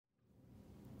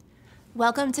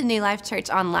Welcome to New Life Church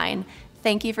Online.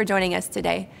 Thank you for joining us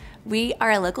today. We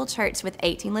are a local church with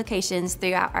 18 locations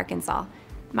throughout Arkansas.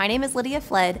 My name is Lydia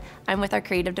Flood. I'm with our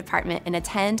creative department and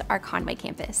attend our Conway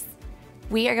campus.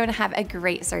 We are going to have a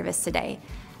great service today.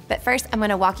 But first, I'm going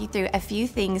to walk you through a few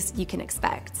things you can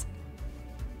expect.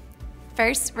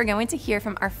 First, we're going to hear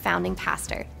from our founding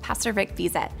pastor, Pastor Rick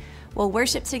Bezet. We'll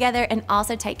worship together and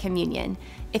also take communion.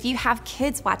 If you have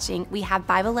kids watching, we have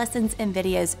Bible lessons and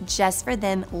videos just for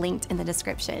them linked in the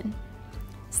description.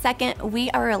 Second, we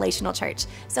are a relational church,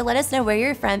 so let us know where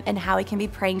you're from and how we can be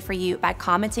praying for you by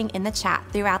commenting in the chat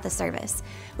throughout the service.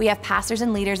 We have pastors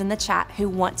and leaders in the chat who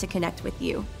want to connect with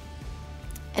you.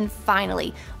 And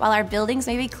finally, while our buildings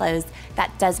may be closed,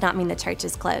 that does not mean the church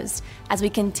is closed. As we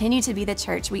continue to be the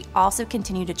church, we also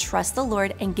continue to trust the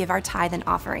Lord and give our tithe and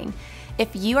offering.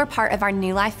 If you are part of our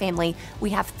New Life family,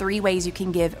 we have 3 ways you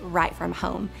can give right from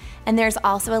home. And there's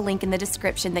also a link in the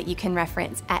description that you can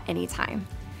reference at any time.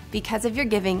 Because of your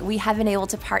giving, we have been able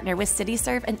to partner with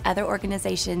CityServe and other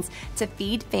organizations to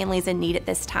feed families in need at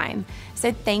this time.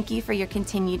 So thank you for your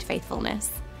continued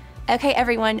faithfulness. Okay,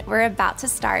 everyone, we're about to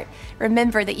start.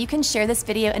 Remember that you can share this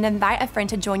video and invite a friend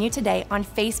to join you today on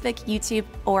Facebook, YouTube,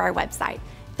 or our website.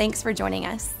 Thanks for joining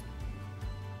us.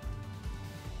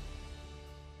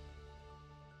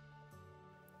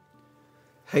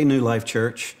 Hey, New Life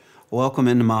Church. Welcome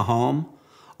into my home.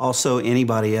 Also,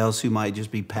 anybody else who might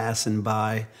just be passing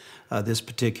by this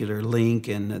particular link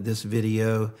and this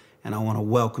video, and I want to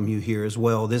welcome you here as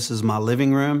well. This is my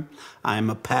living room. I'm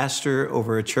a pastor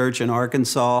over a church in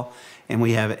Arkansas, and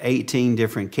we have 18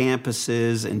 different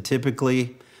campuses, and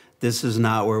typically this is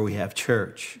not where we have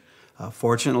church.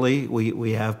 Fortunately,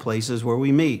 we have places where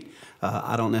we meet.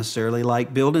 I don't necessarily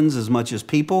like buildings as much as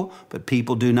people, but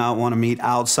people do not want to meet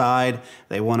outside.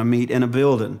 They want to meet in a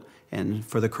building. And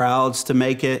for the crowds to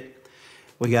make it,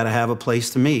 we got to have a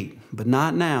place to meet. But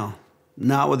not now,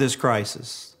 not with this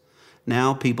crisis.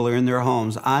 Now people are in their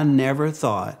homes. I never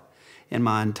thought in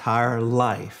my entire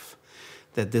life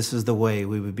that this is the way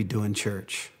we would be doing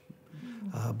church.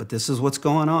 But this is what's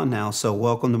going on now. So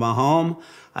welcome to my home.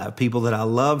 I have people that I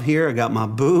love here. I got my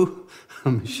boo,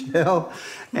 Michelle,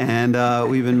 and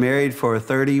we've been married for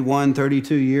 31,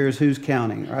 32 years. Who's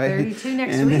counting, right? 32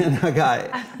 next and week. And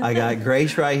then I got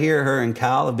Grace right here. Her and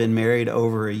Kyle have been married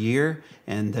over a year,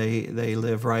 and they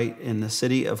live right in the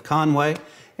city of Conway.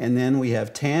 And then we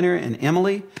have Tanner and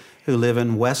Emily, who live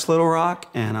in West Little Rock,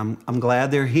 and I'm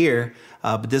glad they're here.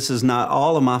 But this is not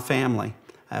all of my family.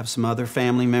 I have some other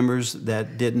family members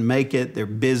that didn't make it. They're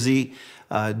busy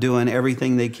doing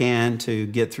everything they can to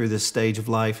get through this stage of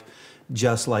life,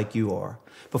 just like you are.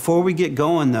 Before we get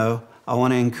going, though, I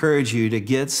want to encourage you to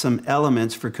get some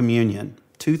elements for communion.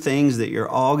 2 things that you're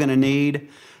all going to need.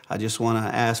 I just want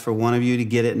to ask for one of you to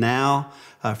get it now,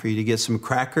 for you to get some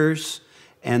crackers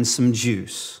and some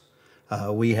juice.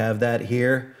 We have that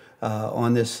here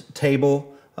on this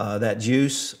table. That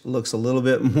juice looks a little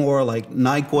bit more like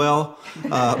NyQuil,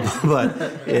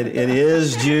 but it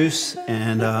is juice.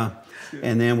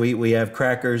 And then we have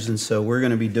crackers, and so we're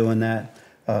going to be doing that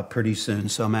pretty soon.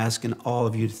 So I'm asking all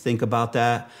of you to think about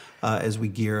that as we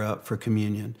gear up for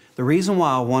communion. The reason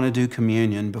why I want to do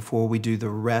communion before we do the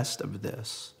rest of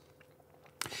this,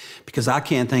 because I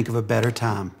can't think of a better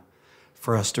time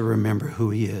for us to remember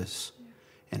who He is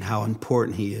and how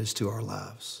important He is to our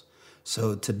lives.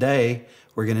 So today,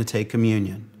 we're going to take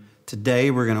communion.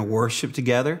 Today, we're going to worship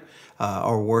together.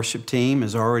 Our worship team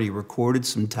has already recorded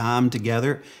some time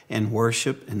together in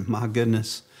worship, and my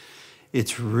goodness,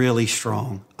 it's really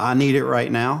strong. I need it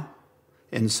right now,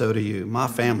 and so do you. My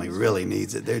family really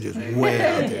needs it. They're just way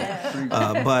out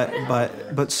there.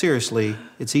 But seriously,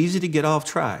 it's easy to get off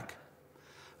track.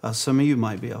 Some of you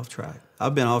might be off track.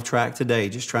 I've been off track today,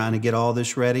 just trying to get all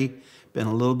this ready. Been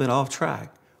a little bit off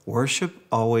track. Worship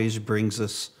always brings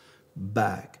us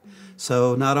back.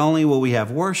 So not only will we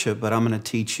have worship, but I'm going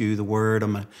to teach you the word.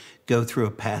 I'm going to go through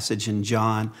a passage in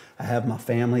John. I have my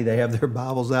family. They have their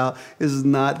Bibles out. This is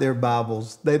not their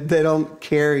Bibles. They don't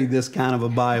carry this kind of a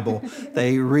Bible.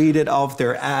 They read it off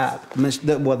their app.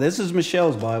 Well, this is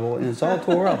Michelle's Bible, and it's all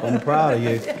tore up. I'm proud of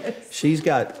you. She's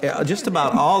got just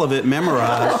about all of it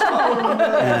memorized.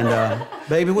 And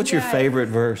baby, what's your favorite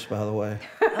verse, by the way?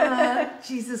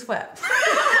 Jesus wept.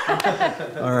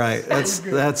 All right,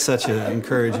 that's such an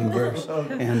encouraging verse.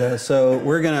 And so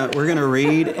we're gonna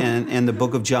read in the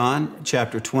book of John,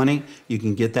 chapter 20. You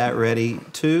can get that ready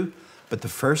too. But the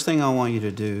first thing I want you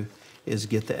to do is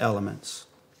get the elements.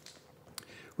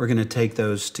 We're gonna take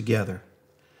those together.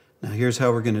 Now here's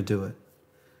how we're gonna do it.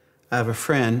 I have a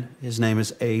friend. His name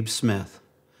is Abe Smith,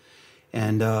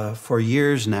 and for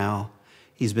years now,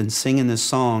 he's been singing this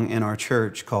song in our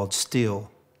church called Still.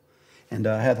 And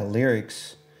I have the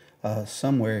lyrics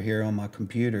somewhere here on my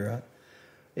computer.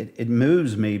 It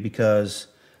moves me because,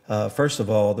 first of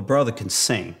all, the brother can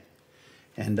sing.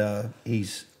 And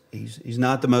he's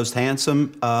not the most handsome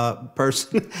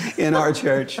person in our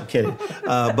church. I'm kidding.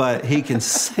 But he can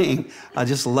sing. I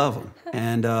just love him.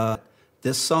 And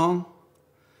this song,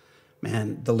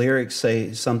 man, the lyrics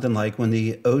say something like, when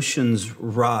the oceans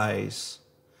rise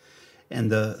and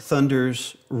the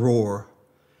thunders roar,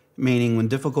 meaning when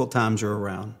difficult times are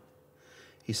around.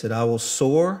 He said, I will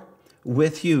soar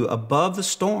with you above the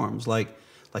storms. Like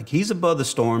he's above the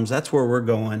storms. That's where we're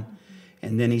going.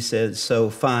 And then he said, so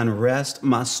find rest,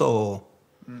 my soul,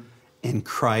 in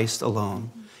Christ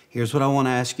alone. Here's what I want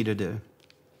to ask you to do.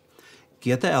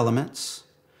 Get the elements,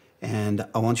 and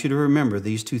I want you to remember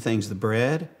these two things, the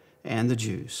bread and the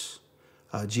juice.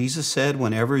 Jesus said,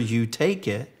 whenever you take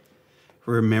it,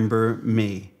 remember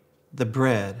me. The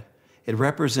bread, it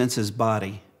represents his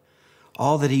body,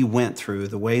 all that he went through,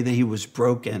 the way that he was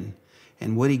broken,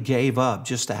 and what he gave up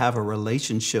just to have a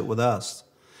relationship with us.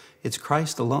 It's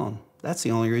Christ alone. That's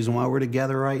the only reason why we're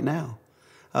together right now.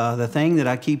 The thing that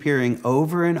I keep hearing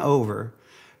over and over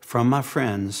from my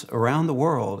friends around the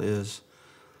world is,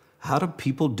 how do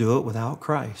people do it without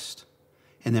Christ?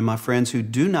 And then my friends who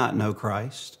do not know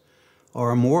Christ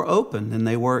are more open than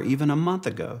they were even a month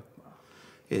ago.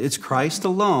 It's Christ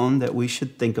alone that we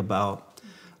should think about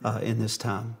in this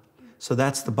time. So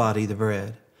that's the body, the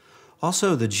bread.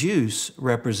 Also, the juice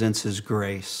represents his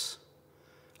grace.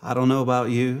 I don't know about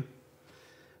you,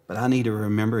 but I need to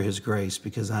remember his grace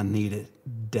because I need it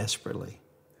desperately.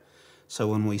 So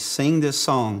when we sing this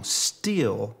song,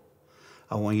 Still,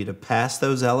 I want you to pass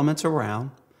those elements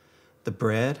around, the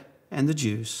bread and the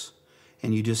juice,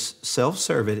 and you just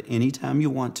self-serve it anytime you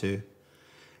want to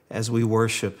as we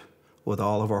worship with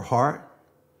all of our heart,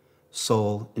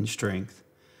 soul, and strength,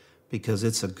 because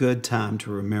it's a good time to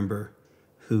remember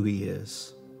who he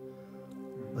is.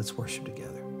 Let's worship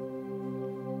together.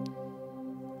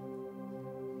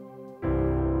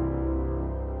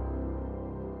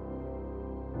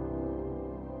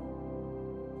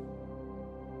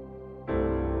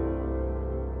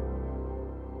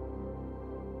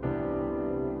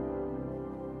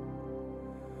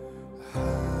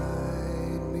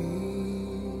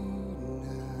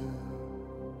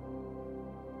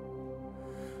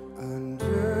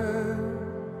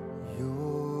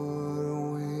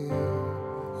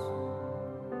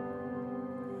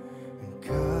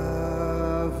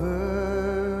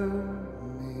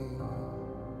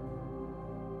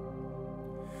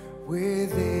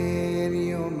 Within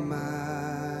your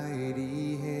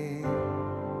mighty hand,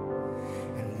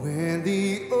 and when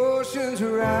the oceans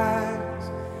rise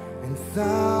and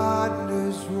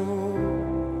thunders roar,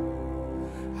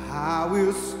 I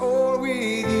will soar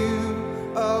with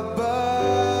you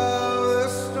above the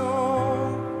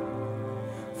storm.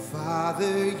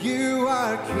 Father, you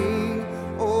are king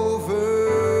over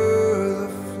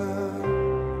the flood,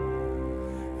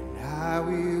 and I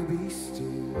will be still.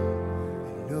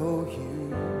 Know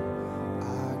you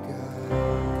are God.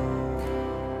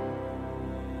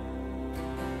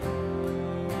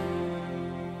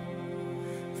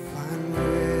 Find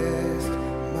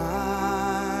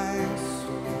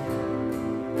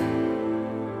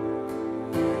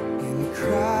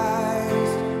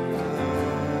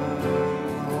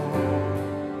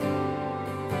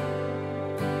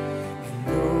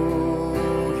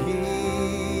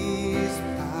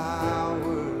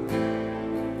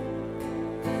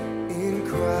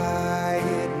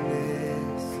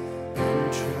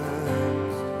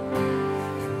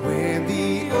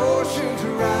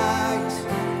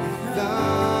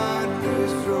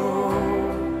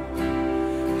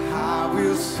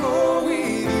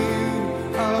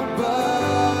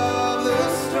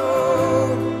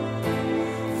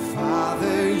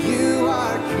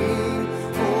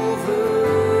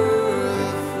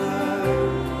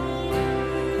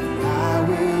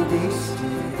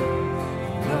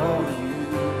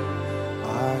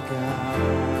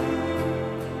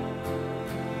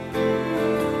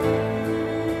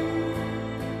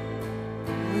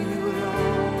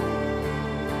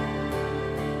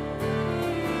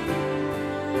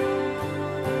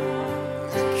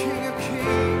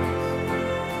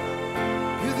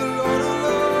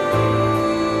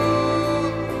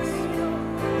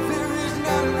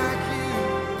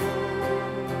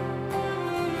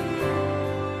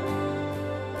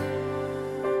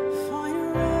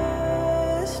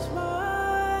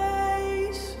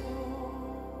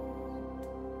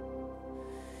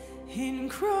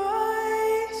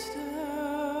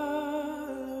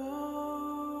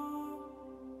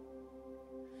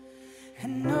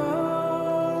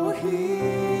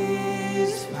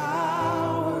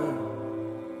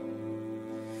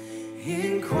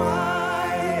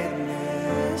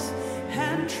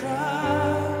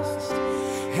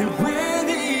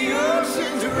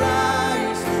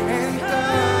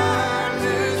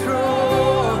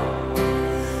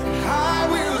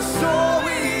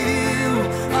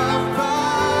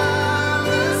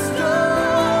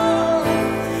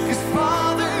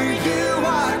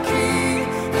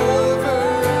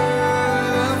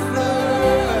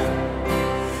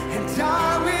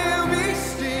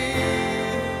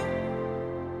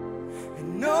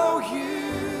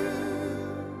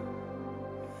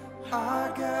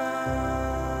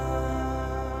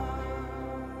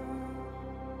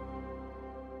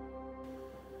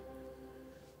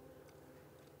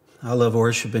I love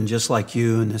worshiping just like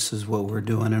you, and this is what we're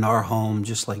doing in our home,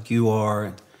 just like you are.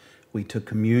 And we took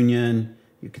communion.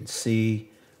 You can see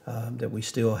that we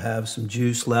still have some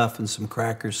juice left and some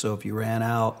crackers, so if you ran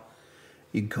out,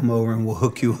 you can come over and we'll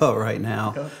hook you up right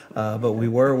now. But we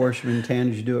were worshiping. Tan,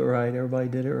 did you do it right? Everybody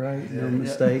did it right? No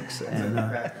mistakes.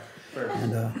 And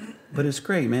but it's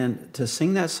great, man, to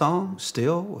sing that song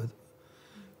still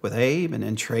with Abe, and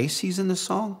then Tracy's in the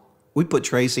song. We put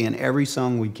Tracy in every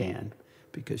song we can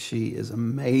because she is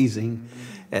amazing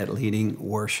at leading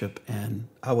worship, and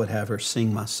I would have her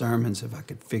sing my sermons if I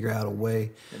could figure out a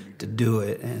way to do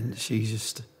it, and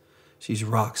she's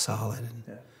rock solid,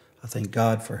 and I thank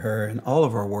God for her and all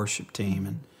of our worship team.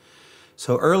 And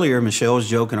so earlier, Michelle was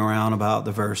joking around about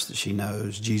the verse that she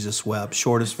knows, Jesus wept,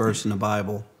 shortest verse in the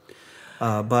Bible.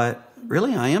 But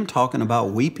really, I am talking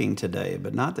about weeping today,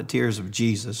 but not the tears of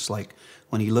Jesus. Like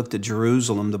when he looked at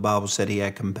Jerusalem, the Bible said he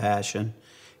had compassion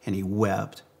and he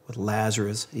wept. With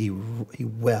Lazarus, he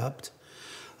wept.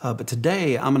 But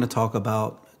today, I'm going to talk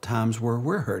about times where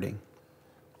we're hurting.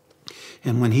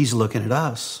 And when he's looking at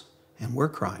us and we're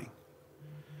crying.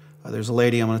 There's a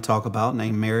lady I'm going to talk about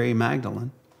named Mary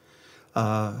Magdalene,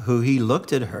 who he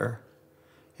looked at her,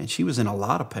 and she was in a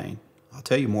lot of pain. I'll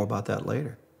tell you more about that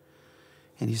later.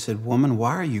 And he said, "Woman,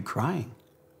 why are you crying?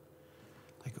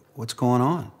 Like, what's going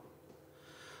on?"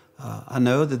 I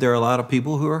know that there are a lot of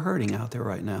people who are hurting out there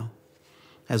right now.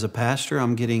 As a pastor,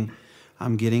 I'm getting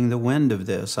the wind of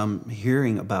this. I'm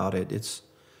hearing about it.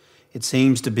 It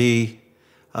seems to be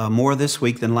more this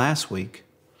week than last week,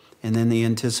 and then the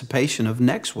anticipation of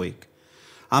next week.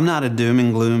 I'm not a doom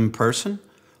and gloom person.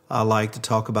 I like to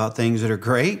talk about things that are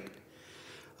great,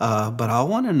 but I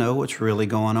want to know what's really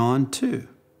going on too.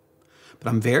 But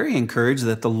I'm very encouraged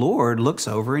that the Lord looks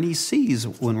over and he sees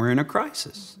when we're in a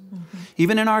crisis. Mm-hmm.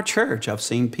 Even in our church, I've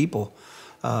seen people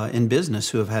in business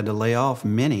who have had to lay off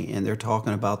many, and they're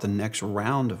talking about the next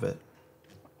round of it.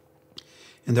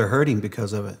 And they're hurting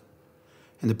because of it.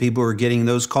 And the people who are getting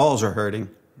those calls are hurting.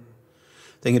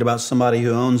 Thinking about somebody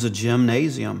who owns a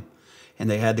gymnasium,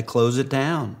 and they had to close it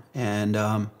down, and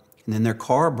then their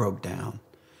car broke down,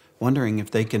 wondering if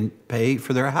they can pay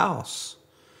for their house.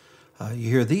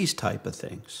 You hear these type of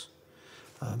things.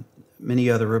 Many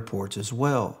other reports as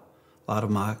well. A lot of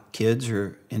my kids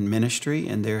are in ministry,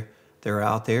 and they're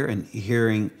out there and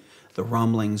hearing the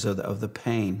rumblings of the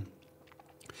pain.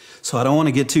 So I don't want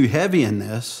to get too heavy in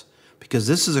this, because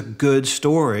this is a good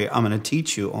story I'm going to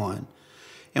teach you on.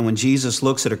 And when Jesus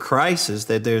looks at a crisis,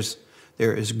 that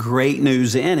there is great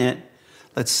news in it.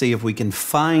 Let's see if we can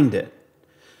find it.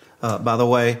 By the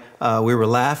way, we were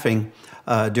laughing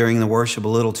during the worship a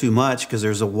little too much because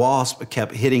there's a wasp that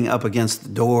kept hitting up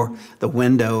against the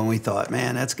window, and we thought,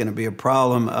 man, that's going to be a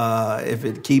problem if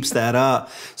it keeps that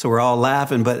up. So we're all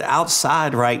laughing. But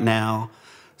outside right now,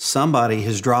 somebody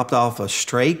has dropped off a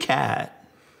stray cat,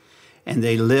 and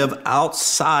they live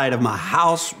outside of my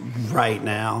house right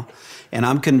now. And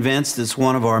I'm convinced it's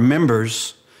one of our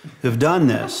members who've done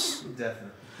this. Definitely.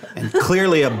 And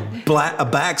clearly a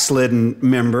backslidden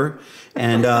member.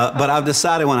 And but I've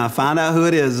decided when I find out who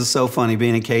it is, it's so funny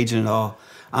being a Cajun and all,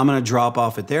 I'm going to drop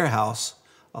off at their house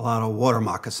a lot of water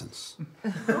moccasins.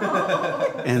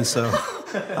 And so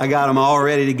I got them all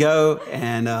ready to go,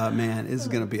 and man, it's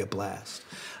going to be a blast.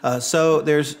 So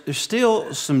there's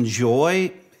still some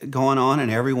joy going on in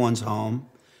everyone's home.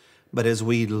 But as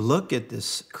we look at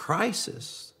this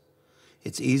crisis,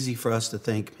 it's easy for us to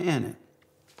think, man,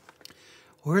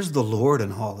 where's the Lord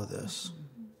in all of this?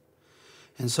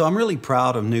 And so I'm really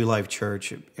proud of New Life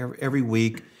Church. Every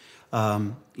week,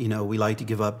 we like to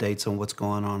give updates on what's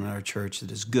going on in our church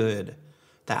that is good,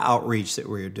 the outreach that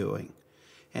we're doing.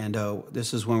 And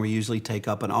this is when we usually take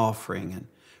up an offering. And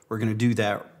we're going to do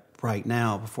that right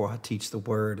now before I teach the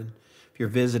word. And if you're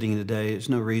visiting today, there's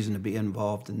no reason to be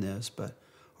involved in this, but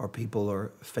our people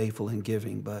are faithful in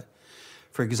giving. But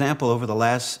for example, over the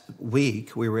last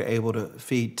week, we were able to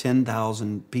feed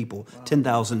 10,000 people,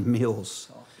 10,000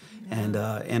 meals.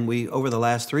 And we, over the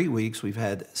last 3 weeks, we've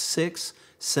had 6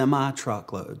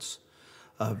 semi-truckloads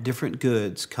of different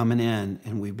goods coming in,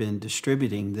 and we've been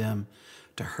distributing them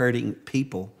to hurting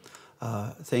people.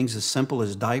 Things as simple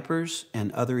as diapers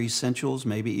and other essentials,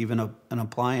 maybe even an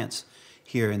appliance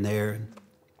here and there.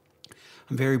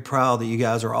 I'm very proud that you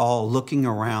guys are all looking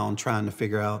around trying to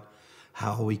figure out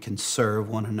how we can serve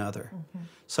one another. Mm-hmm.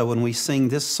 So when we sing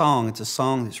this song, it's a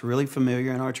song that's really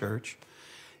familiar in our church.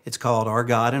 It's called Our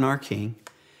God and Our King,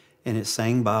 and it's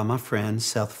sang by my friend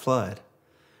Seth Flood.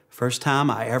 First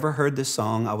time I ever heard this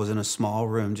song, I was in a small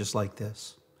room just like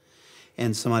this.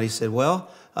 And somebody said, well,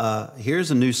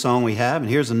 here's a new song we have, and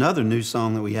here's another new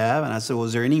song that we have. And I said, well,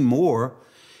 is there any more?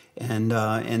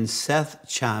 And Seth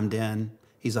chimed in.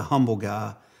 He's a humble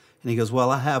guy. And he goes, well,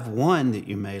 I have one that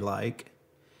you may like.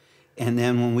 And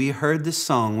then when we heard this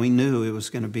song, we knew it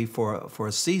was going to be for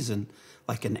a season,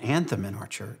 like an anthem in our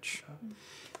church.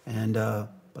 And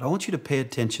but I want you to pay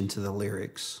attention to the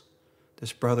lyrics.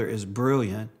 This brother is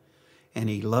brilliant, and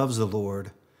he loves the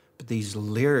Lord. But these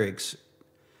lyrics,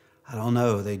 I don't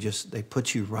know, they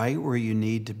put you right where you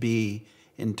need to be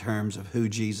in terms of who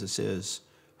Jesus is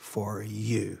for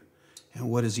you and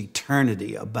what is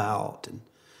eternity about. And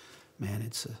man,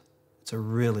 it's a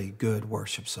really good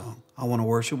worship song. I want to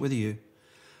worship with you.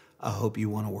 I hope you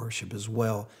want to worship as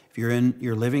well. If you're in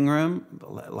your living room,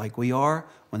 like we are,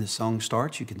 when the song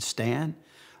starts, you can stand.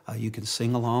 You can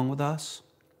sing along with us.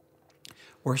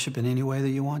 Worship in any way that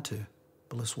you want to,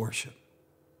 but let's worship.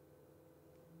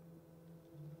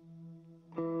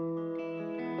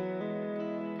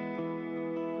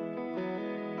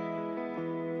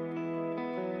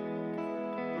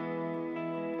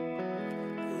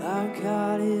 Our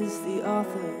God is the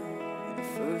author, the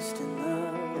first and the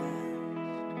last.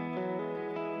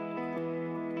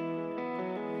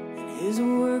 And his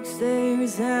works, they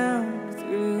resound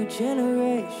through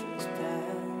generations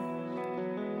past.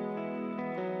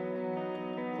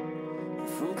 And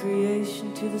from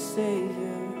creation to the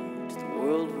Savior, to the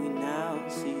world we now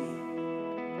see.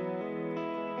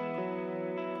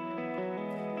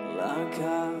 Well, our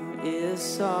God is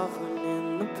sovereign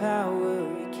in the power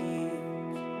he keeps.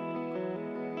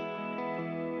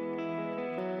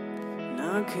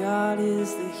 Our God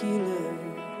is the healer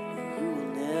who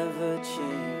will never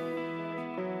change.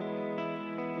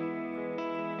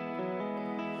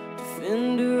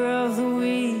 Defender of the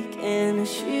weak and a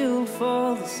shield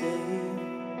for the saved.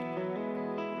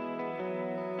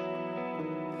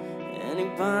 And he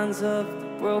binds up the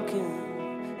broken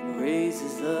and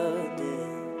raises the dead.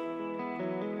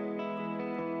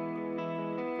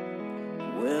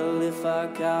 Well, if our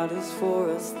God is for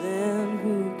us, then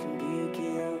who can be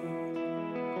against?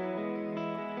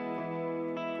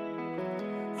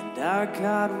 Our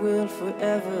God will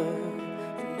forever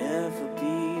and never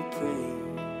be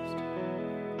praised.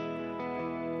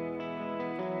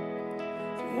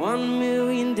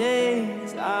 1,000,000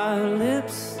 days our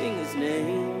lips sing his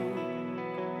name.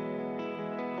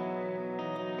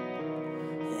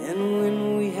 And when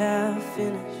we have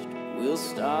finished, we'll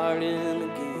start in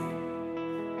again.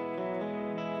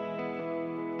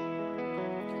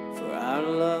 For our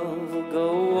love will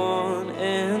go on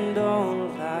and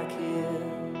on like his.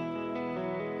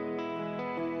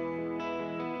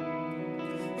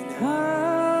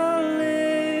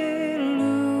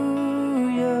 Hallelujah,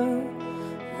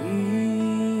 we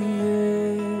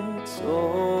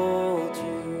exalt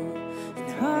you. And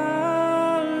hallelujah,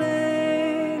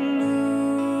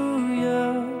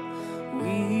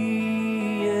 we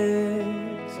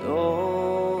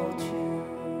exalt you.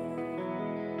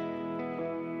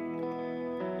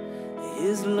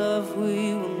 His love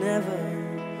we will never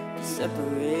be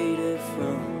separated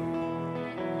from.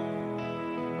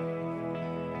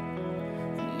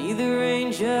 Neither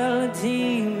angel or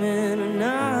demon or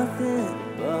nothing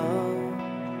above,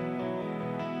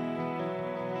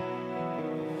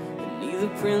 and neither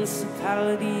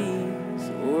principalities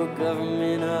or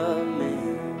government of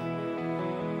man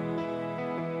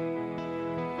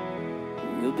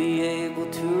will be able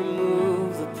to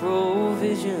remove the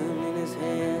provision in his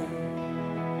hand.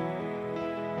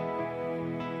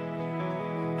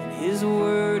 And his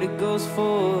word, it goes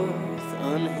forth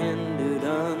unhindered,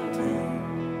 untamed.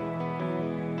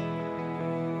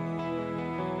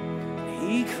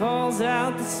 He calls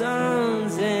out the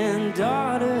sons and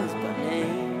daughters by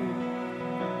name,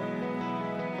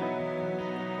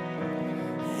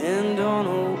 and on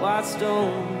a white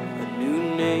stone a new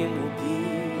name will be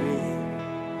written,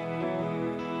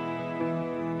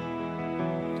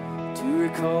 to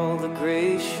recall the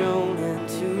grace shown and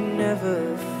to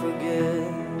never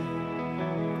forget.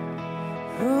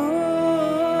 Oh,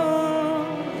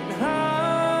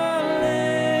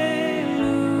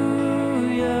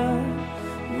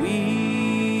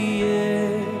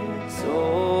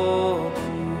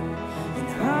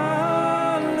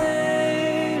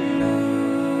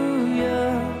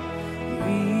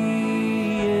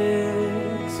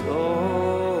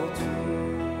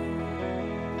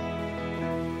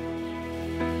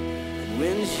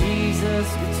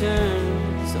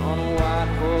 returns on a white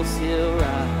horse he'll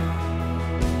ride.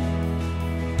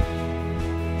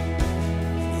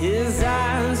 His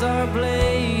eyes are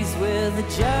ablaze with the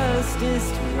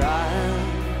justice to rise.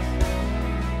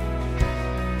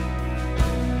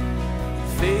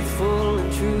 Faithful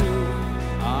and true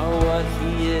are what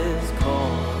he is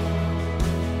called.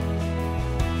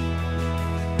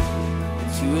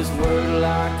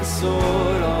 the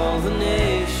sword, all the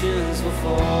nations will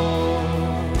fall.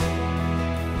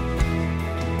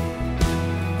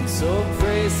 So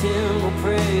praise him, oh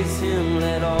praise him,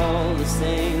 let all the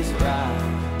saints rise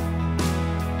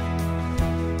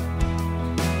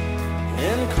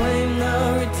and claim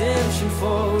the redemption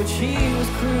for which he was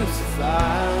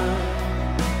crucified.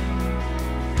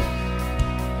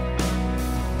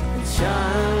 The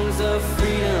chimes of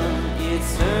freedom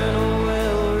eternal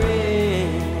will ring.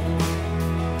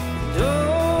 And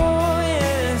oh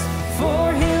yes,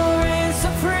 for he'll reign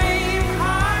supreme,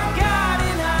 our God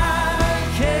and our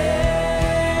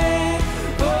King.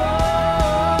 Oh,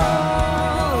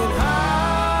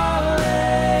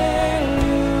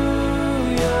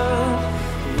 hallelujah,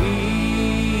 we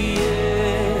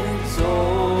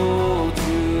exalt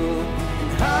you.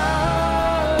 And hallelujah,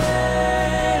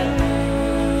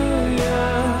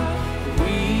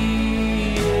 we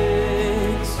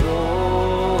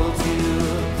exalt you.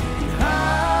 And hallelujah, we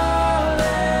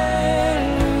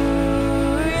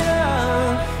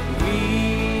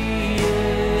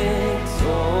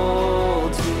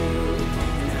exalt you.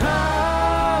 And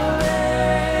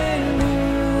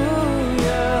hallelujah,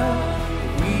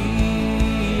 we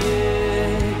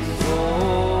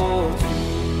exalt you.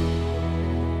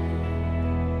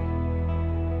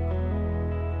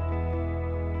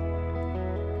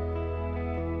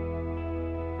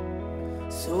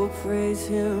 So praise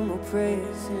him, oh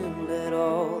praise him, let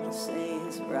all the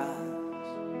saints rise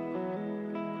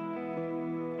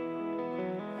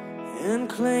and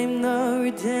claim the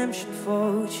redemption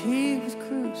for which he was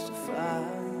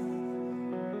crucified.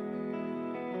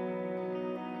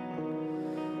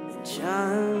 And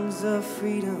chimes of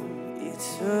freedom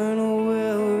eternal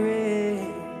will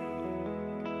ring.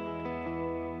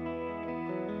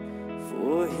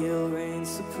 For he'll reign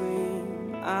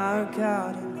supreme, our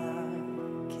God and our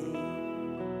King.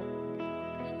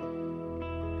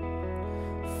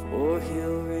 For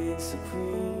he'll reign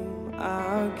supreme,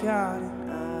 our God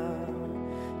and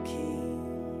our King.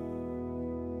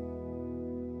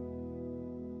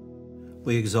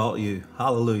 We exalt you.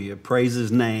 Hallelujah. Praise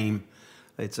his name.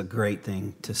 It's a great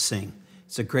thing to sing.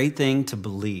 It's a great thing to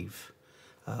believe.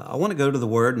 I want to go to the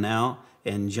word now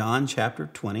in John chapter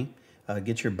 20.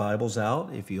 Get your Bibles out.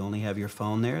 If you only have your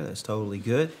phone there, that's totally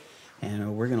good.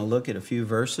 And we're going to look at a few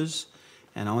verses.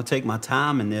 And I want to take my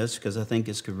time in this because I think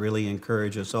this could really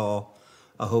encourage us all.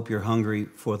 I hope you're hungry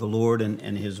for the Lord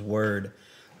and his word.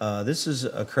 This is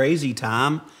a crazy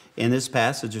time in this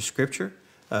passage of Scripture.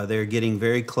 They're getting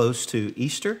very close to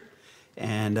Easter.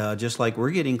 And just like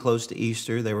we're getting close to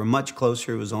Easter, they were much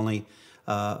closer. It was only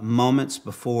moments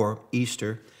before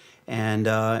Easter.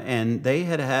 And they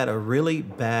had had a really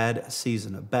bad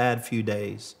season, a bad few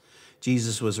days.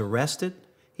 Jesus was arrested.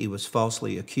 He was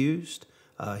falsely accused.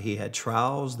 He had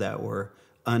trials that were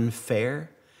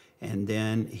unfair. And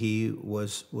then he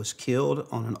was killed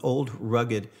on an old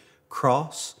rugged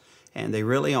cross. And they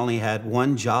really only had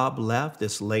one job left.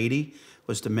 This lady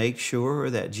was to make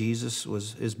sure that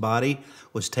his body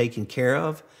was taken care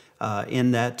of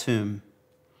in that tomb.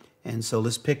 And so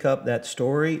let's pick up that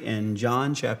story in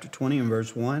John chapter 20 and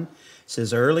verse 1. It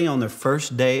says, early on the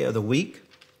first day of the week,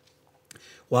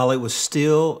 while it was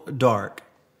still dark.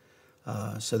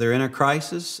 So they're in a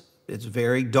crisis. It's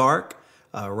very dark.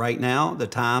 Right now, the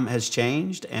time has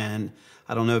changed. And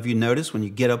I don't know if you noticed, when you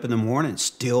get up in the morning, it's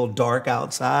still dark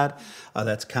outside.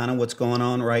 That's kind of what's going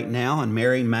on right now. And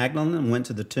Mary Magdalene went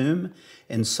to the tomb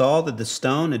and saw that the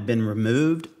stone had been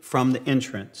removed from the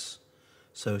entrance.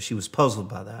 So she was puzzled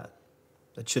by that.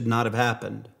 That should not have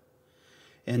happened.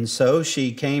 And so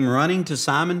she came running to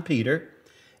Simon Peter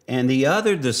and the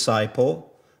other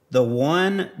disciple, the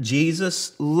one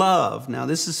Jesus loved. Now,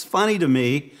 this is funny to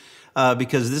me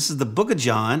because this is the book of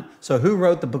John. So who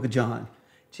wrote the book of John?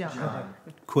 John.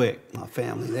 Quick, my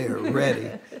family, they are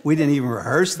ready. We didn't even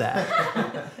rehearse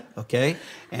that. Okay?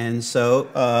 And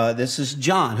so this is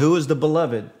John. Who is the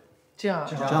beloved?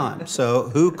 John. So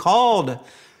who called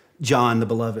John the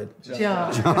beloved?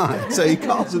 John. So he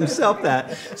calls himself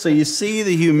that. So you see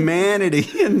the humanity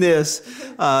in this.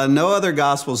 No other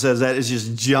gospel says that. It's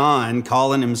just John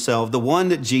calling himself the one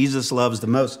that Jesus loves the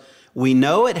most. We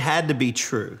know it had to be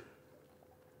true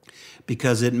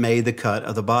because it made the cut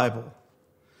of the Bible.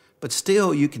 But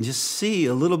still, you can just see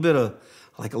a little bit of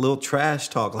like a little trash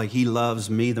talk, like he loves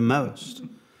me the most.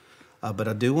 But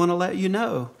I do want to let you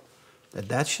know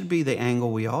that should be the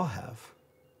angle we all have.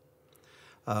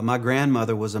 My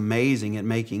grandmother was amazing at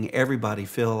making everybody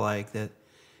feel like that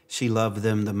she loved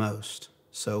them the most.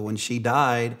 So when she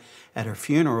died at her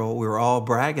funeral, we were all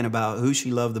bragging about who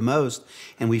she loved the most.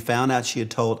 And we found out she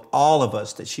had told all of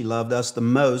us that she loved us the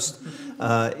most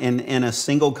in a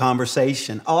single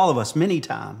conversation. All of us, many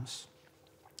times.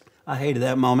 I hated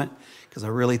that moment because I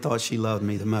really thought she loved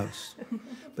me the most.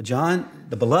 But John,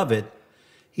 the beloved,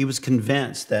 he was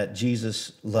convinced that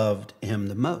Jesus loved him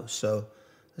the most. So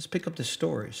let's pick up the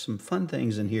story. Some fun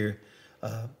things in here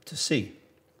to see.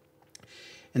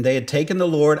 And they had taken the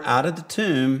Lord out of the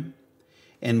tomb,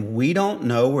 and we don't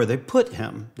know where they put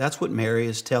him. That's what Mary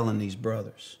is telling these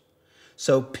brothers.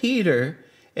 So Peter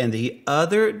and the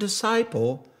other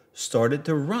disciple started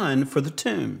to run for the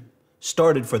tomb.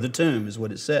 Started for the tomb is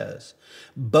what it says.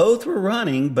 Both were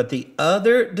running, but the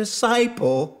other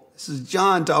disciple, this is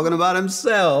John talking about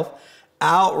himself,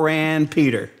 outran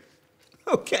Peter.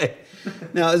 Okay,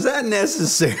 now is that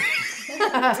necessary?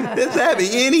 Does this have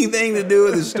anything to do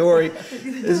with the story?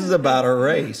 This is about a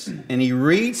race. And he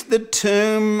reached the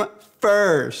tomb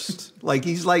first.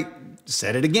 He's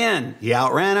said it again. He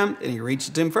outran him and he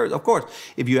reached the tomb first. Of course,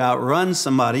 if you outrun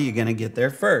somebody, you're going to get there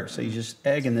first. So he's just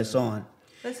egging this on.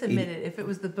 Let's admit it. If it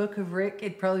was the book of Rick,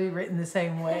 it'd probably be written the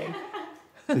same way.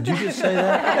 Did you just say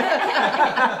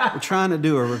that? We're trying to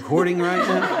do a recording right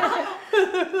now.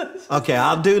 Okay,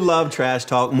 I'll do love trash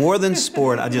talk. More than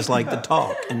sport, I just like to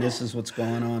talk. And this is what's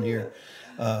going on here.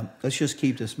 Let's just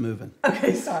keep this moving.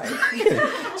 Okay, sorry.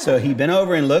 So he bent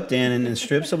over and looked in, and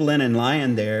strips of linen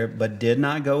lying there, but did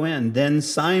not go in. Then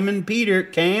Simon Peter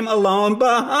came along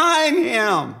behind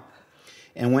him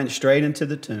and went straight into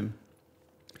the tomb.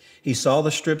 He saw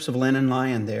the strips of linen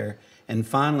lying there, and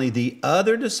finally the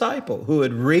other disciple who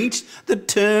had reached the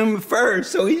tomb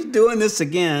first. So he's doing this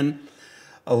again.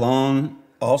 Along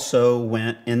also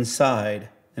went inside.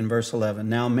 In verse 11,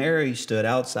 now Mary stood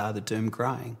outside the tomb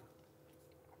crying.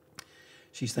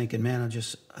 She's thinking, man,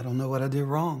 I don't know what I did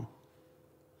wrong.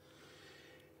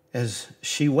 As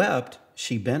she wept,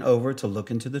 she bent over to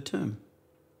look into the tomb.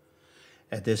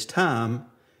 At this time,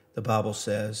 the Bible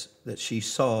says that she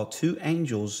saw two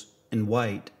angels in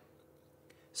white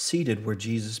seated where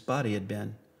Jesus' body had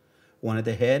been, one at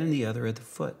the head and the other at the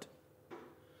foot.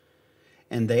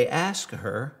 And they asked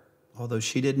her, although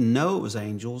she didn't know it was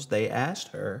angels, they asked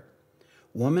her,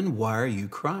 woman, why are you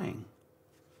crying?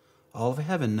 All of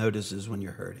heaven notices when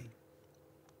you're hurting.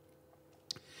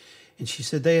 And she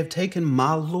said, they have taken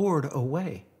my Lord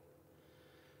away.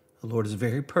 The Lord is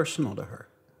very personal to her.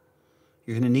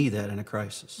 You're going to need that in a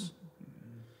crisis.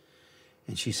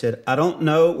 And she said, I don't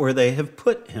know where they have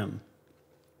put him.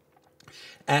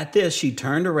 At this, she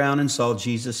turned around and saw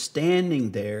Jesus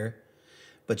standing there,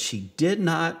 but she did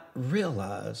not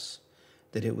realize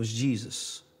that it was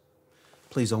Jesus.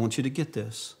 Please, I want you to get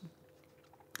this.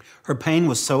 Her pain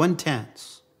was so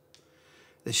intense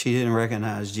that she didn't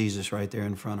recognize Jesus right there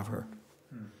in front of her.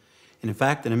 And in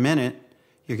fact, in a minute,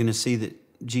 you're going to see that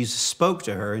Jesus spoke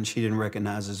to her and she didn't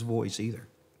recognize his voice either.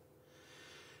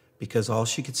 Because all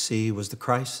she could see was the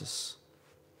crisis,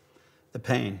 the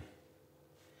pain.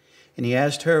 And he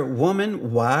asked her,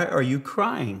 woman, why are you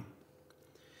crying?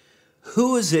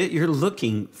 Who is it you're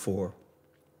looking for?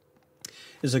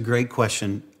 Is a great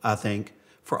question, I think,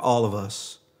 for all of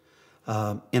us.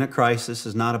 In a crisis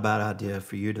is not a bad idea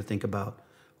for you to think about,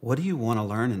 what do you want to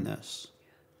learn in this?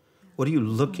 What are you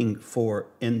looking for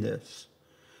in this?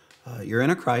 You're in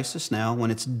a crisis now. When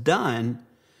it's done,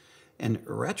 in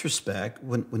retrospect,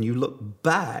 when you look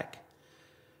back,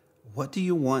 what do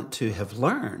you want to have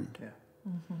learned? Yeah.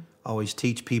 Mm-hmm. I always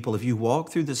teach people, if you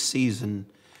walk through the season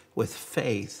with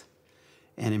faith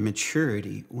and in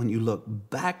maturity, when you look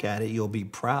back at it, you'll be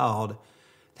proud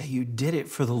that you did it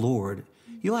for the Lord.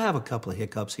 You'll have a couple of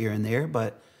hiccups here and there,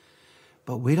 but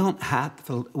we don't have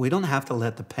to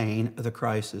let the pain of the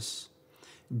crisis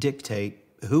dictate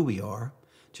who we are.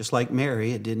 Just like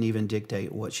Mary, it didn't even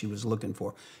dictate what she was looking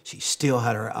for. She still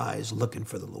had her eyes looking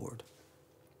for the Lord.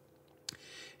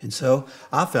 And so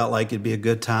I felt like it'd be a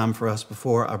good time for us,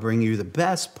 before I bring you the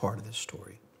best part of this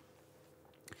story,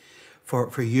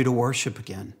 for you to worship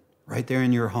again, right there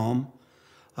in your home.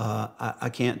 I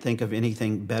can't think of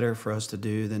anything better for us to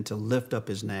do than to lift up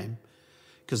his name.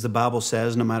 Because the Bible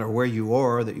says no matter where you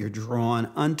are, that you're drawn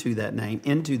unto that name,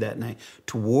 into that name,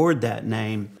 toward that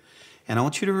name. And I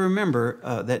want you to remember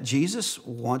that Jesus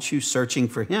wants you searching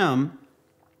for him.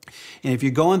 And if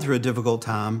you're going through a difficult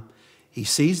time, he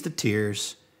sees the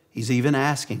tears. He's even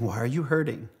asking, why are you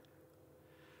hurting?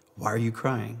 Why are you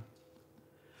crying?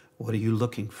 What are you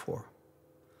looking for?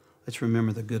 Let's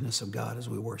remember the goodness of God as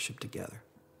we worship together.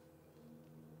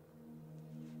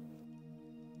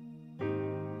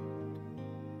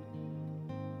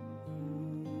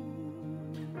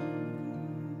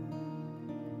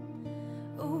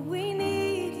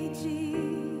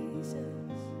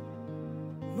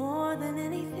 than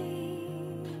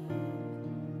anything.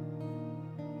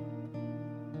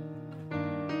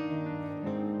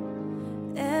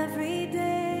 Every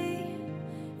day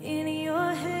in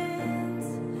your hands,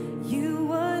 you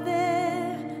were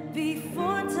there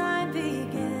before time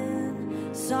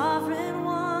began. Sovereign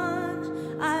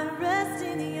one, I rest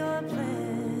in your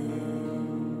plan.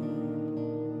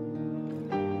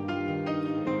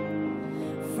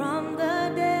 From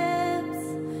the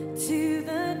depths to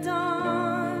the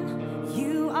dawn,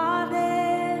 you are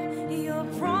there. Your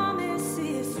promise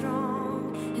is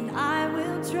strong, and I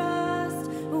will trust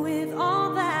with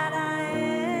all that I am.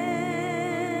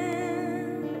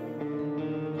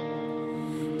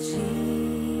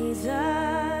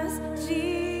 Jesus,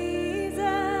 Jesus,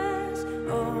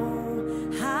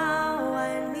 oh, how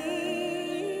I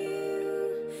need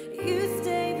you. You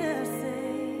stay the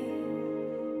same.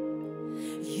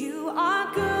 You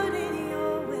are good in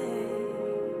your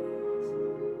ways.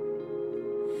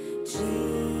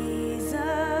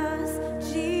 Jesus,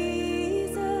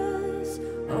 Jesus,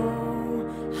 oh,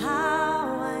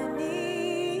 how I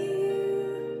need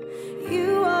you.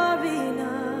 You are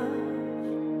enough.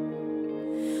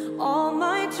 All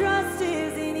my trust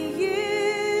is in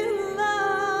you, Lord.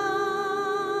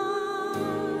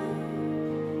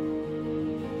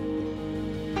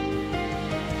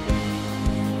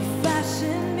 You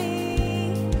fashion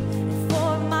me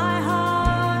for my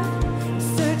heart.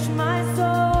 Search my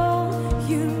soul,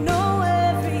 you know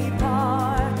every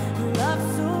part. Love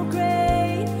so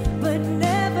great, but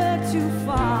never too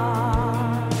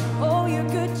far. Oh, you're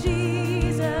good,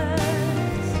 Jesus.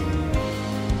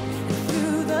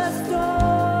 Through the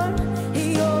storm,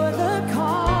 you're the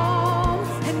calm,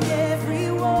 and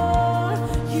every war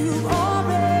you've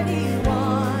already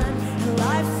won.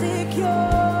 Life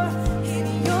secure in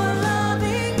your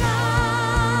loving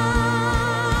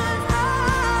arms. Oh,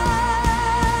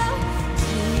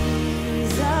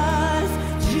 Jesus,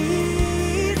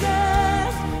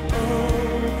 Jesus,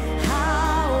 oh,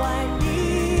 how I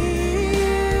need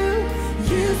you.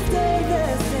 You stay the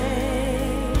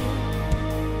same.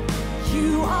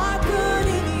 You are good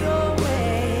in your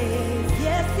ways.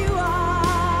 Yes, you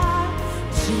are.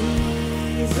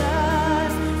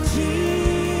 Jesus,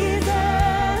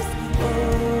 Jesus,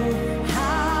 oh,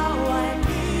 how I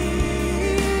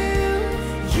need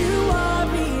you. You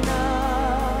are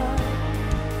enough.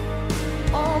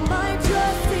 All my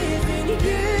trust is in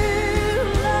you,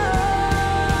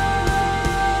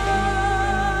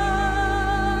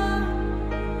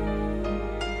 Lord.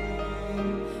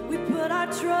 We put our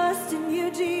trust in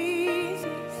you, Jesus.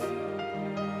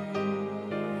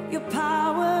 Your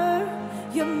power,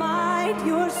 your might,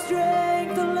 your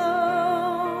strength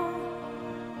alone.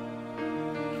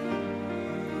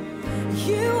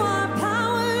 You are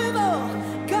powerful,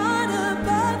 God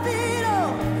above it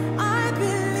all. I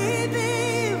believe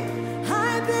in you.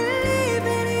 I believe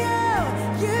in you.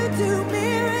 You do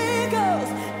miracles,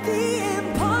 the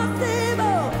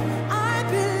impossible. I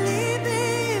believe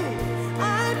in you.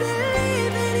 I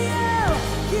believe in you.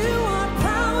 You are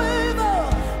powerful,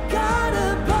 God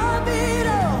above it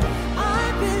all. I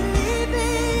believe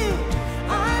in you.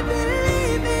 I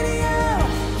believe in you.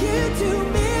 You do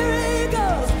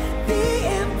miracles, the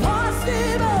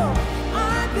impossible. I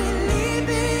believe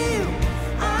in you.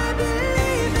 I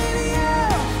believe in you.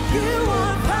 You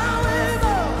are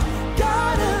powerful,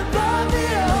 God above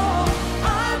it all. I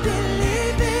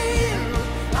believe in you.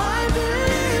 I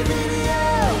believe in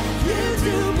you. You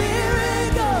do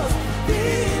miracles, the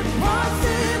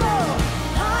impossible.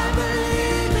 I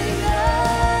believe in you.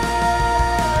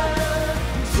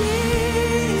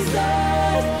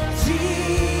 Jesus,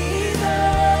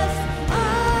 Jesus,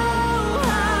 oh,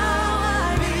 how I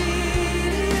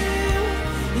need you.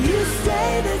 You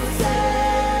stay the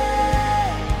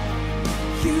same.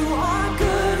 You are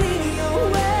good in your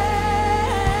ways.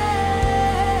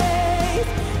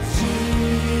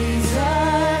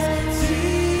 Jesus,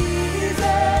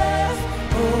 Jesus,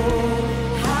 oh,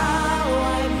 how I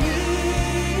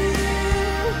need you.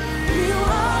 You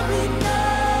are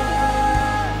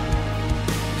enough.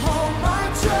 All my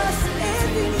trust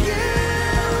is in you,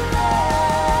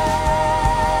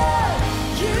 Lord.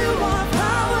 You are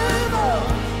powerful,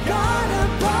 God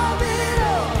above it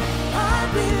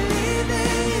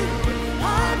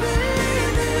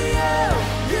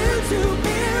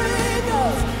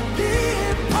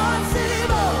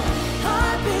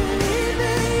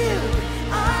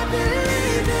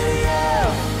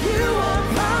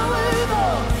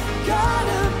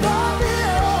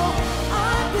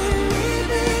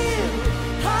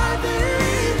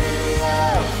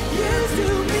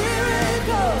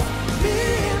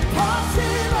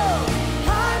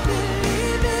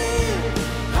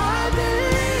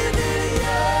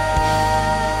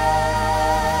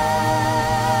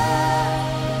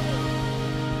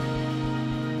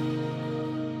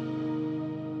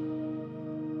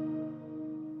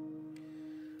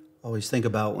I always think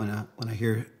about when I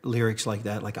hear lyrics like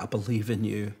that, like I believe in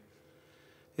you.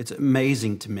 It's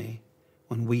amazing to me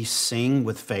when we sing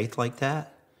with faith like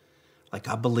that, like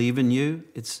I believe in you.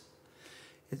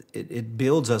 It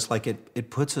builds us, like it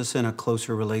puts us in a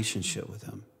closer relationship with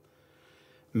him.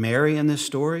 Mary in this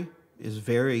story is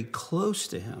very close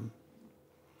to him,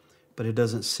 but it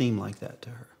doesn't seem like that to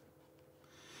her.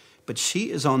 But she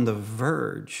is on the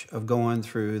verge of going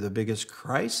through the biggest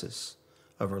crisis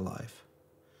of her life,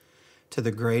 to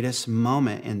the greatest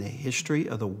moment in the history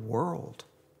of the world.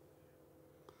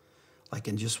 Like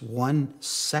in just 1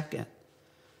 second,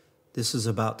 this is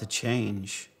about to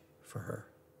change for her.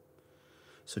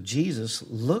 So Jesus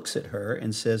looks at her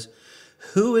and says,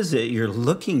 "Who is it you're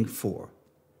looking for?"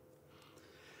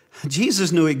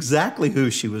 Jesus knew exactly who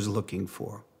she was looking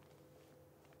for.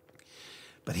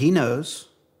 But he knows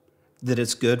that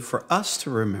it's good for us to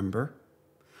remember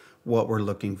what we're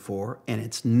looking for, and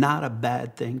it's not a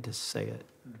bad thing to say it.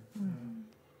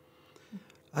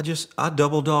 I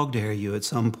double dog dare you at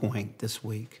some point this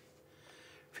week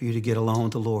for you to get alone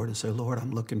with the Lord and say, "Lord,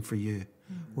 I'm looking for you.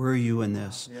 Where are you in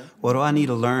this? What do I need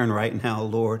to learn right now,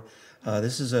 Lord?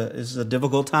 This is a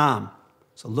difficult time."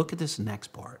 So look at this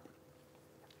next part.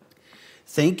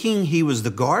 Thinking he was the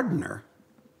gardener,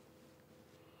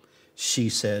 she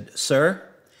said, "Sir,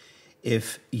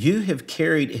 if you have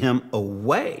carried him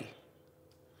away,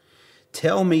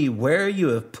 tell me where you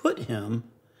have put him,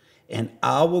 and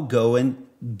I will go and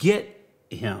get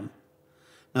him."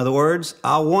 In other words,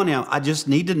 I want him. I just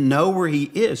need to know where he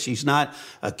is. She's not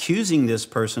accusing this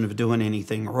person of doing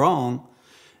anything wrong.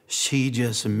 She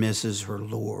just misses her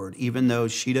Lord. Even though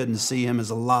she doesn't see him as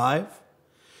alive,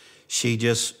 she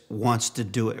just wants to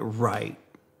do it right.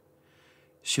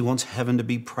 She wants heaven to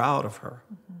be proud of her.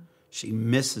 She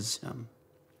misses him.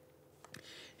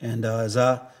 And as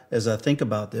I think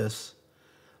about this,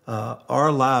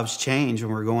 our lives change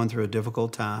when we're going through a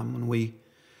difficult time, when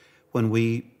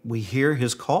we hear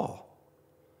his call.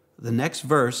 The next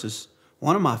verse is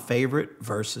one of my favorite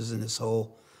verses in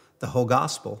the whole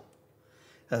gospel,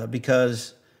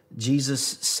 because Jesus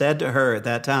said to her at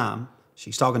that time,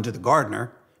 she's talking to the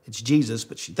gardener, it's Jesus,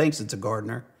 but she thinks it's a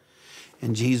gardener,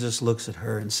 and Jesus looks at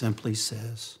her and simply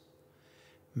says,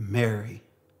 "Mary."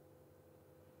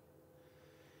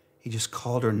 He just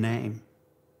called her name.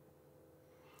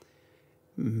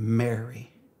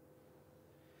 Mary.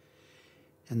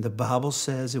 And the Bible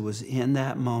says it was in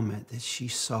that moment that she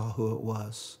saw who it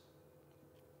was.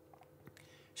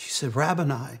 She said,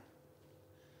 "Rabboni,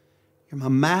 you're my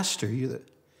master. You're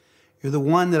the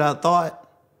one that I thought,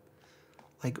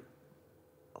 like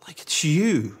it's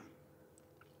you."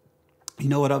 You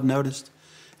know what I've noticed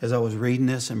as I was reading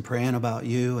this and praying about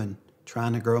you and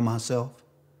trying to grow myself?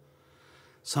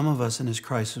 Some of us in this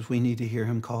crisis, we need to hear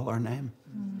him call our name.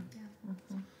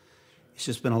 It's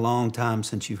just been a long time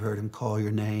since you've heard him call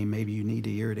your name. Maybe you need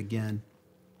to hear it again.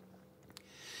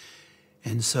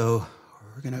 And so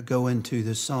we're going to go into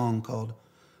this song called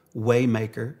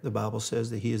Waymaker. The Bible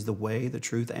says that he is the way, the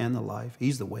truth, and the life.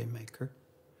 He's the Waymaker.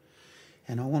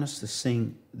 And I want us to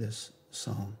sing this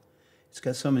song. It's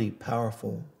got so many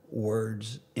powerful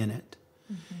words in it.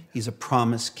 He's a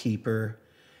promise keeper.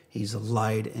 He's a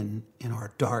light in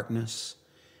our darkness.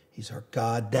 He's our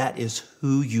God. That is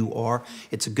who you are.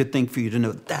 It's a good thing for you to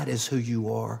know that is who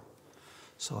you are.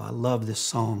 So I love this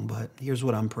song, but here's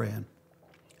what I'm praying.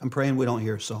 I'm praying we don't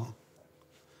hear a song.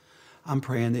 I'm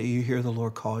praying that you hear the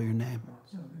Lord call your name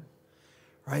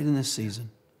right in this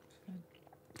season.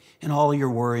 In all your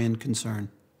worry and concern,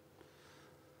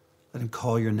 let him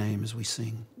call your name as we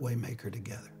sing Waymaker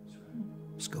together.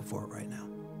 Let's go for it right now.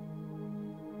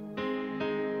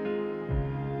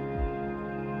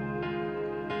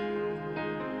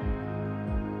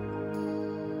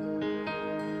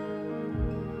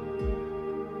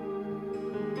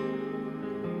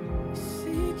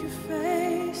 Seek your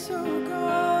face, oh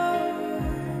God.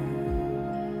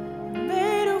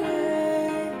 Made a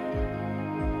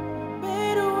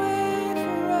way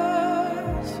for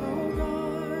us, oh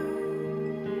God.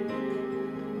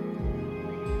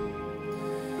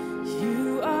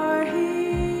 You are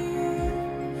here,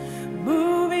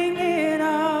 moving in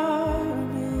our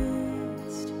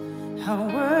midst. I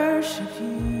worship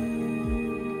you.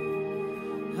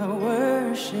 I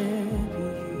worship you.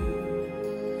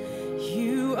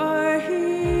 You are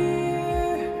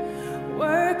here,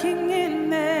 working in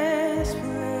this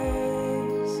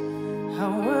place. I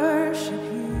worship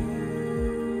you.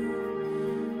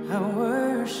 I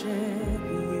worship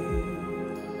you.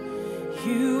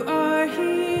 You are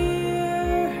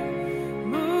here,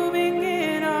 moving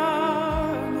in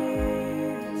our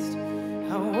midst.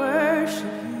 I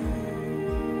worship you.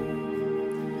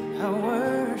 I I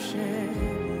worship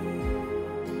you.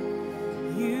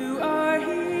 You are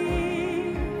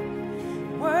here,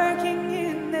 working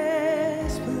in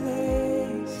this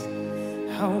place.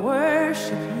 I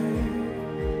worship you.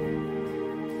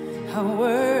 I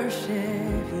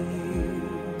worship you.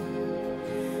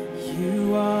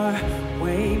 You are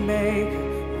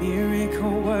waymaker,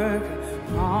 miracle worker,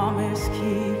 promise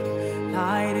keeper,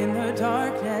 light in the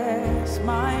darkness.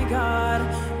 My God,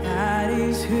 that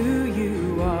is who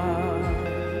you are.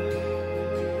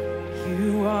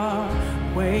 You are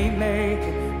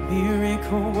waymaker,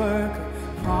 miracle worker,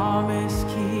 promise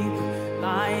keeper,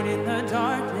 light in the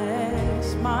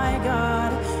darkness. My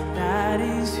God, that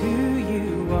is who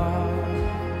you are.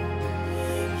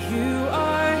 You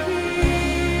are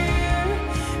here,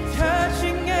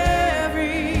 touching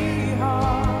every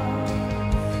heart.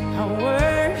 I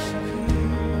worship you.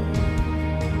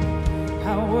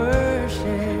 I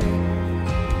worship you.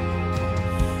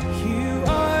 You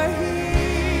are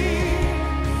here,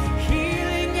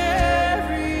 healing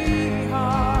every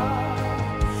heart.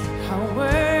 I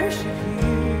worship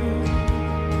you.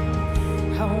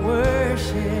 I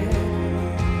worship you.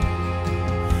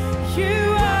 You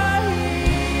are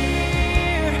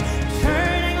here,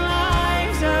 turning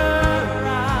lives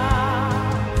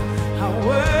around. I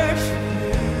worship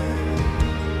you.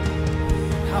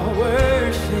 I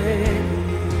worship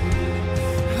you.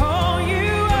 Oh,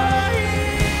 you are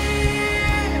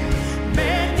here,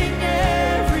 mending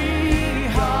every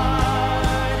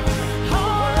heart. I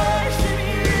worship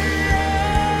you.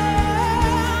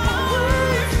 I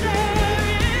worship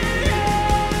you.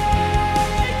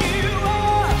 You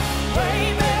are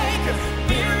waymaker,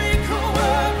 miracle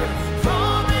worker,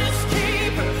 promise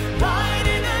keeper, light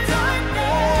in the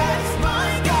darkness. My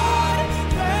God,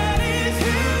 that is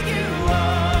who you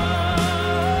are.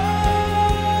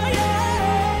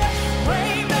 Yeah.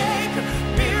 Waymaker,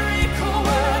 miracle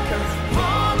worker,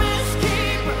 promise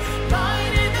keeper,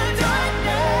 light in the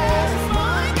darkness.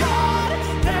 My God,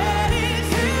 that is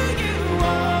who you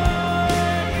are.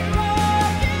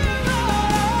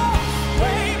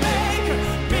 Waymaker,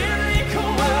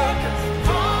 miracle worker,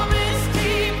 promise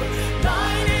keeper,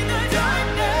 light in the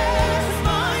darkness.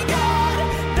 My God,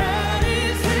 that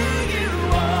is who you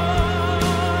are.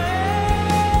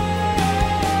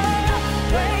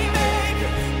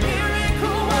 Waymaker,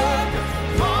 miracle worker,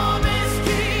 promise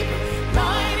keeper,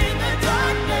 light in the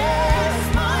darkness.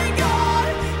 My God,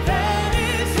 that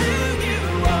is who you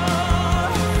are.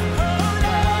 Oh,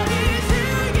 that is who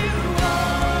you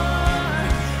are.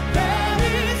 That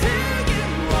is who you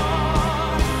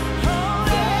are. Oh,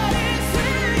 that is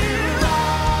who you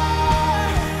are.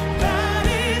 That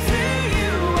is who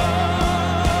you are.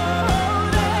 Oh,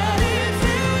 that is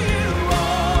who you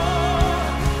are.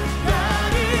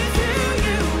 That is who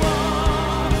you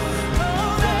are.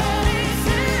 Oh, that is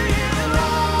who you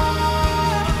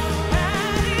are.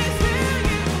 That is who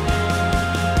you are.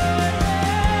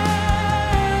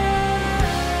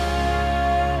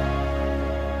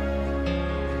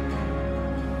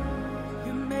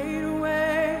 You made a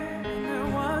way when there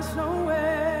was no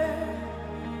way.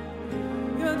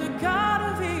 You're the God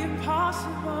of the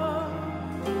impossible.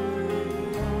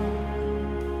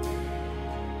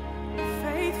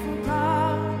 Faithful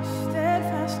God,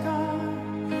 steadfast God,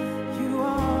 you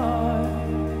are.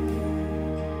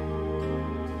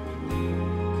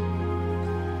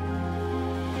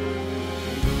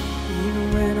 Even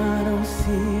when I don't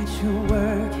see it, you're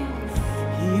working.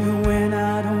 Even when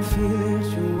I don't feel it,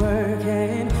 you're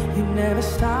working. You never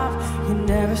stop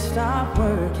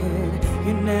working.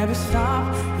 You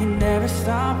never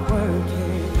stop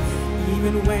working.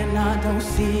 Even when I don't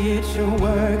see it, you're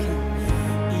working.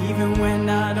 Even when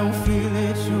I don't feel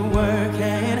it, you're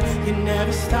working. You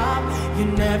never stop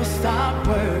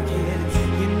working.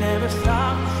 You never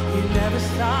stop.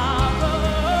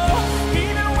 Oh,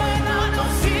 even when I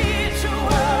don't see it, you're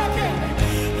working.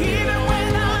 Even when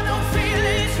I don't feel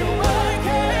it, you're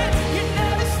working. You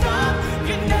never stop working.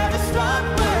 You never stop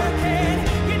working.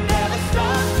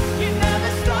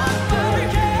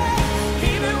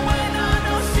 Even when I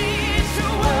don't see it,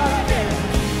 you're working.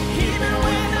 Even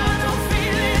when I don't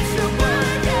feel it, you're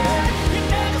working. You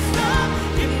never stop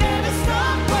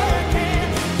working.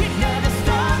 You never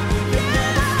stop working.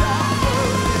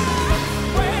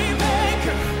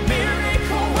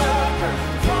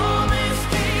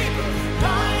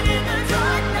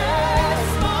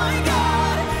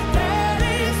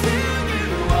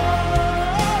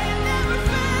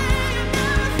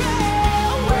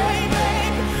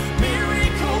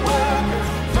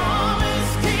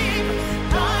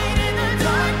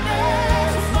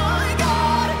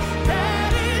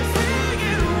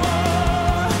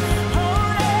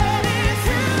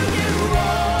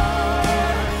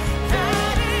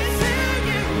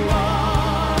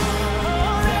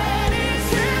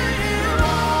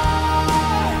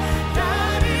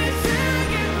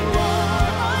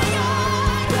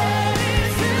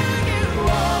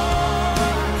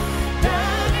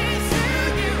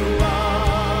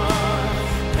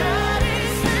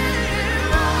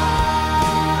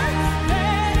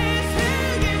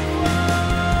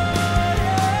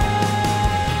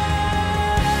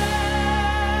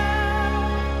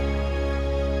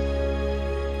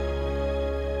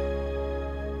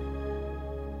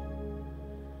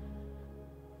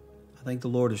 think the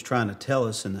Lord is trying to tell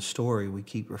us in the story we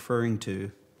keep referring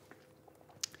to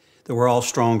that we're all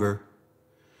stronger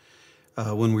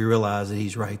when we realize that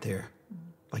he's right there.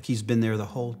 Like he's been there the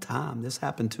whole time. This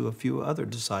happened to a few other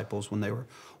disciples when they were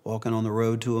walking on the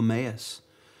road to Emmaus.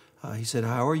 He said,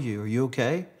 how are you? Are you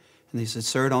okay? And they said,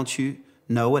 sir, don't you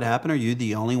know what happened? Are you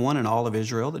the only one in all of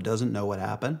Israel that doesn't know what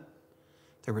happened?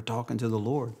 They were talking to the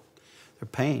Lord. Their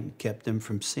pain kept them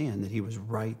from seeing that he was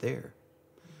right there.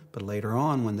 But later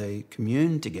on, when they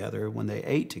communed together, when they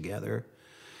ate together,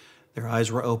 their eyes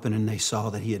were open and they saw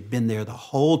that he had been there the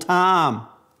whole time.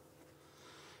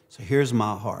 So here's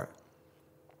my heart.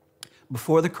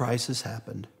 Before the crisis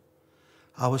happened,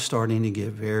 I was starting to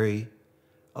get very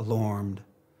alarmed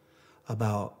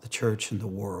about the church in the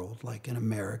world, like in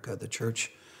America, the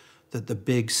church, the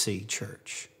big C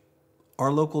church,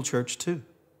 our local church too.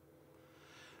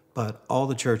 But all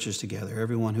the churches together,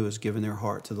 everyone who has given their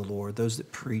heart to the Lord, those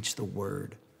that preach the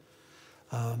word,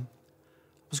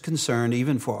 was concerned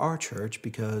even for our church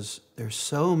because there's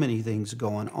so many things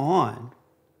going on.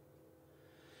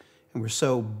 And we're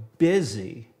so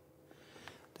busy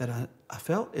that I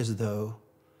felt as though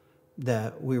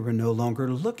that we were no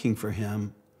longer looking for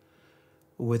him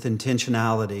with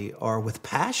intentionality or with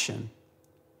passion.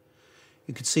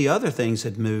 You could see other things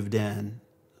had moved in,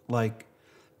 like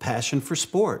passion for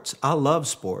sports. I love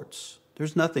sports.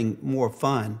 There's nothing more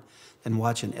fun than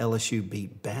watching LSU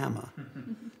beat Bama.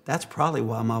 That's probably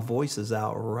why my voice is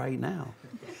out right now.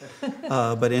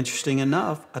 But interesting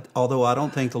enough, although I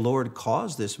don't think the Lord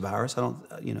caused this virus,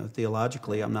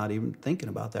 theologically, I'm not even thinking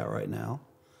about that right now.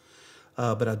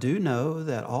 But I do know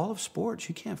that all of sports,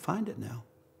 you can't find it now.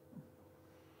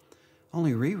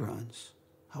 Only reruns.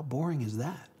 How boring is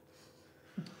that?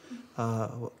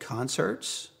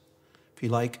 Concerts, if you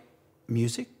like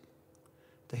music,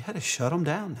 they had to shut them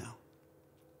down now.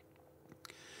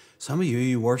 Some of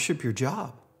you worship your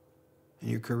job and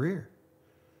your career,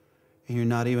 and you're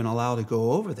not even allowed to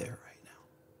go over there right now.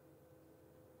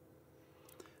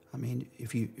 I mean,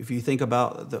 if you think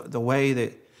about the way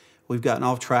that we've gotten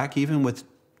off track, even with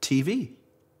TV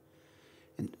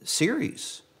and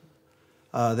series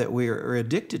that we are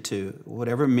addicted to,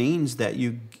 whatever means that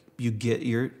you get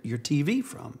your TV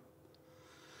from.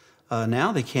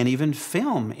 Now they can't even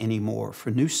film anymore for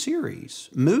new series,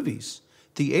 movies.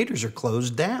 Theaters are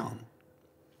closed down.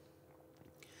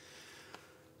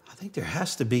 I think there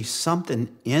has to be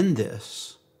something in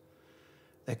this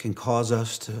that can cause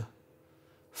us to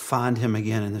find him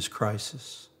again in this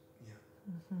crisis. Yeah.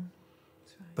 Mm-hmm.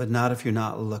 But not if you're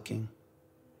not looking.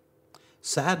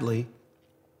 Sadly,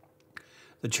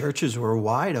 the churches were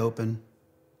wide open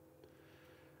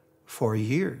for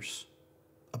years,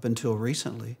 up until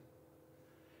recently.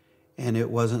 And it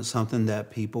wasn't something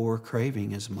that people were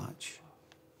craving as much.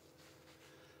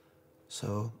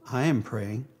 So I am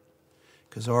praying,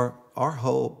 because our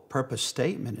whole purpose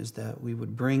statement is that we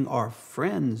would bring our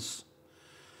friends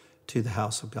to the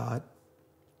house of God.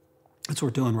 That's what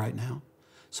we're doing right now.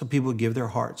 So people would give their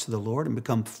hearts to the Lord and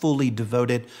become fully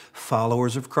devoted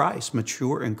followers of Christ,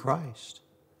 mature in Christ.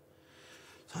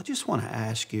 So I just want to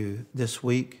ask you this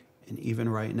week, and even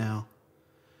right now,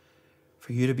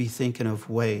 for you to be thinking of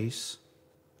ways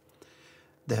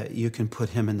that you can put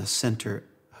him in the center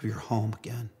of your home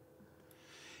again.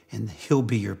 And he'll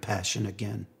be your passion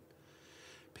again.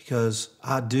 Because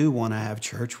I do want to have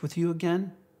church with you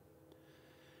again,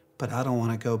 but I don't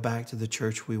want to go back to the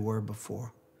church we were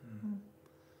before. Mm-hmm.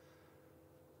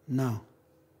 No.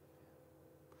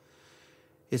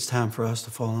 It's time for us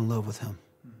to fall in love with him.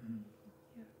 Mm-hmm.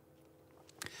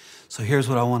 Yeah. So here's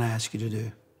what I want to ask you to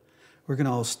do. We're going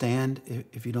to all stand,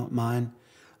 if you don't mind.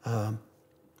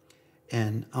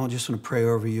 And I just want to pray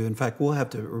over you. In fact, we'll have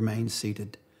to remain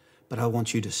seated. But I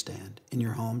want you to stand in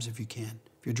your homes if you can.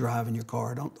 If you're driving your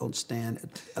car, don't stand.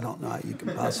 I don't know how you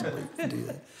can possibly do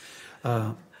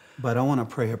that. But I want to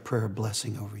pray a prayer of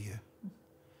blessing over you.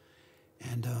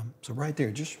 And so right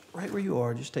there, just right where you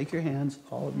are, just take your hands,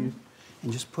 all of you,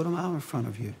 and just put them out in front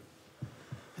of you.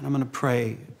 And I'm going to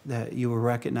pray that you will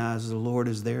recognize the Lord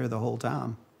is there the whole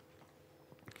time.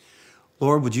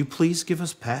 Lord, would you please give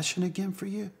us passion again for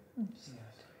you?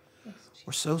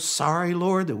 We're so sorry,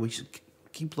 Lord, that we should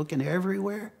keep looking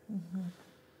everywhere. Mm-hmm.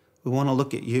 We want to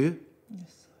look at you.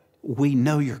 Yes. We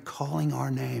know you're calling our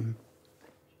name.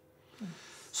 Yes.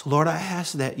 So, Lord, I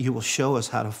ask that you will show us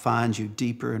how to find you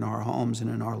deeper in our homes and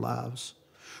in our lives.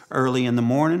 Early in the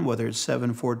morning, whether it's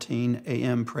 7:14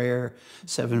 a.m. prayer,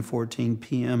 7:14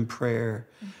 p.m. prayer,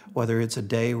 whether it's a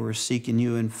day we're seeking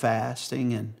you in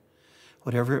fasting and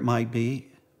whatever it might be.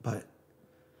 But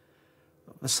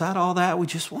beside all that, we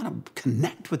just want to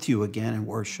connect with you again and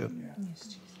worship.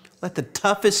 Yes, Let the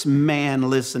toughest man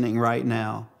listening right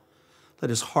now, let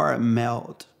his heart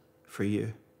melt for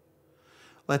you.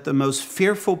 Let the most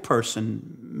fearful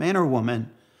person, man or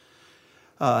woman,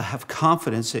 have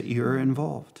confidence that you're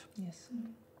involved. Yes.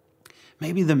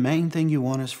 Maybe the main thing you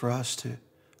want is for us to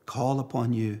call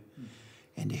upon you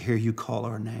and to hear you call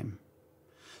our name.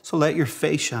 So let your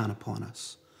face shine upon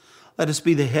us. Let us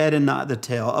be the head and not the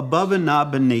tail, above and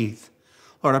not beneath.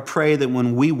 Lord, I pray that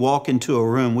when we walk into a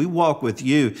room, we walk with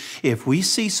you. If we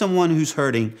see someone who's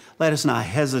hurting, let us not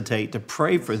hesitate to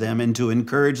pray for them and to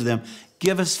encourage them.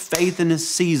 Give us faith in this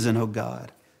season, oh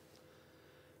God,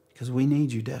 because we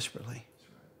need you desperately.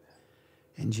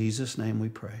 In Jesus' name we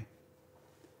pray.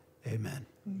 Amen.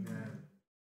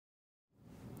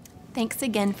 Thanks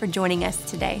again for joining us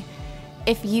today.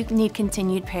 If you need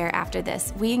continued prayer after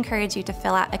this, we encourage you to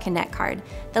fill out a Connect card.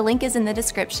 The link is in the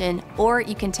description, or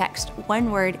you can text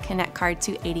one word Connect card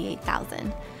to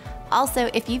 88,000. Also,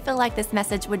 if you feel like this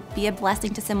message would be a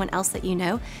blessing to someone else that you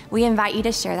know, we invite you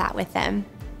to share that with them.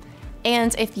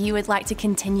 And if you would like to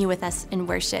continue with us in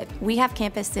worship, we have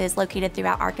campuses located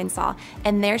throughout Arkansas,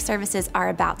 and their services are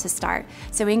about to start.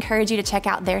 So we encourage you to check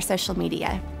out their social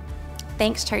media.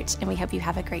 Thanks, church, and we hope you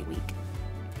have a great week.